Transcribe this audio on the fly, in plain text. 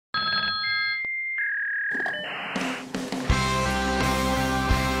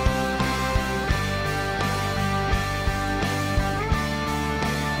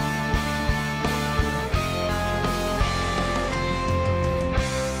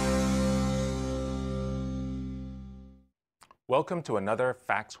Welcome to another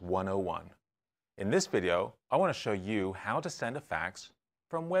Fax 101. In this video, I want to show you how to send a fax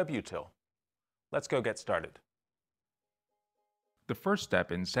from WebUtil. Let's go get started. The first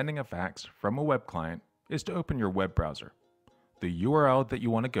step in sending a fax from a web client is to open your web browser. The URL that you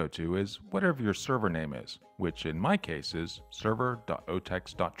want to go to is whatever your server name is, which in my case is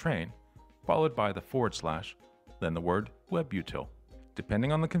server.otex.train, followed by the /, then the word WebUtil.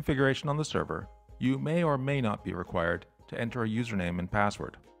 Depending on the configuration on the server, you may or may not be required to enter a username and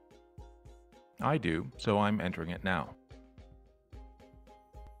password. I do, so I'm entering it now.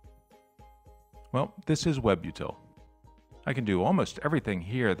 Well, this is WebUtil. I can do almost everything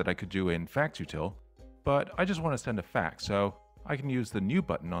here that I could do in FaxUtil, but I just want to send a fax, so I can use the New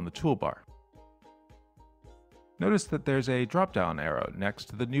button on the toolbar. Notice that there's a drop-down arrow next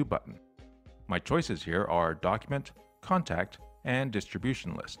to the New button. My choices here are Document, Contact, and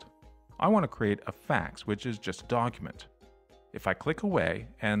Distribution List. I want to create a fax, which is just a document. If I click away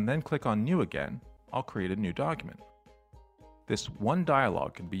and then click on New again, I'll create a new document. This one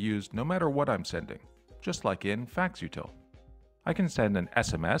dialog can be used no matter what I'm sending, just like in FaxUtil. I can send an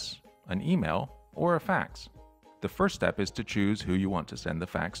SMS, an email, or a fax. The first step is to choose who you want to send the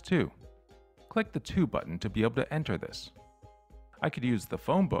fax to. Click the To button to be able to enter this. I could use the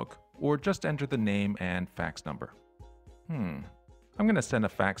phone book or just enter the name and fax number. I'm going to send a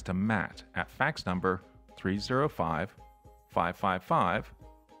fax to Matt at fax number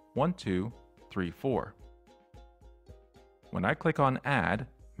 305-555-1234. When I click on Add,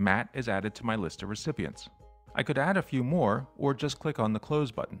 Matt is added to my list of recipients. I could add a few more or just click on the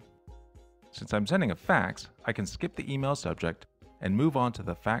Close button. Since I'm sending a fax, I can skip the email subject and move on to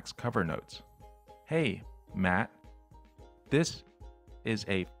the fax cover notes. Hey, Matt, this is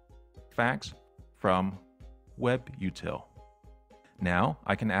a fax from WebUtil. Now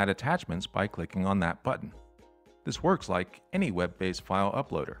I can add attachments by clicking on that button. This works like any web-based file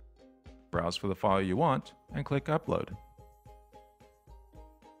uploader. Browse for the file you want and click Upload.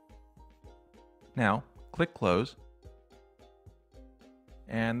 Now click Close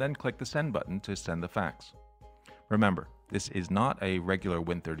and then click the Send button to send the fax. Remember, this is not a regular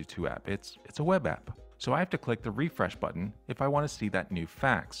Win32 app, it's a web app. So I have to click the Refresh button if I want to see that new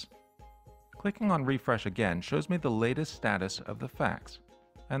fax. Clicking on Refresh again shows me the latest status of the fax,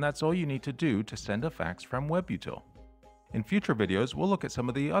 and that's all you need to do to send a fax from WebUtil. In future videos, we'll look at some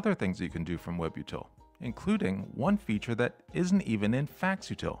of the other things you can do from WebUtil, including one feature that isn't even in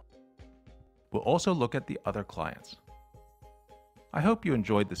FaxUtil. We'll also look at the other clients. I hope you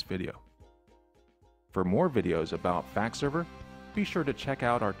enjoyed this video. For more videos about FaxServer, be sure to check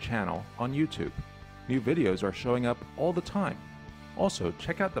out our channel on YouTube. New videos are showing up all the time. Also,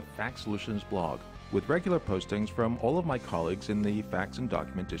 check out the Fax Solutions blog with regular postings from all of my colleagues in the Fax and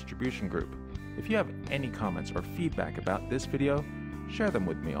Document Distribution group. If you have any comments or feedback about this video, share them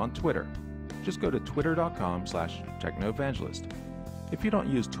with me on Twitter. Just go to twitter.com/technoevangelist. If you don't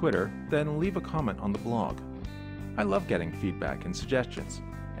use Twitter, then leave a comment on the blog. I love getting feedback and suggestions,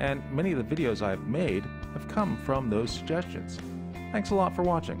 and many of the videos I've made have come from those suggestions. Thanks a lot for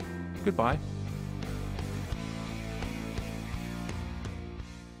watching. Goodbye.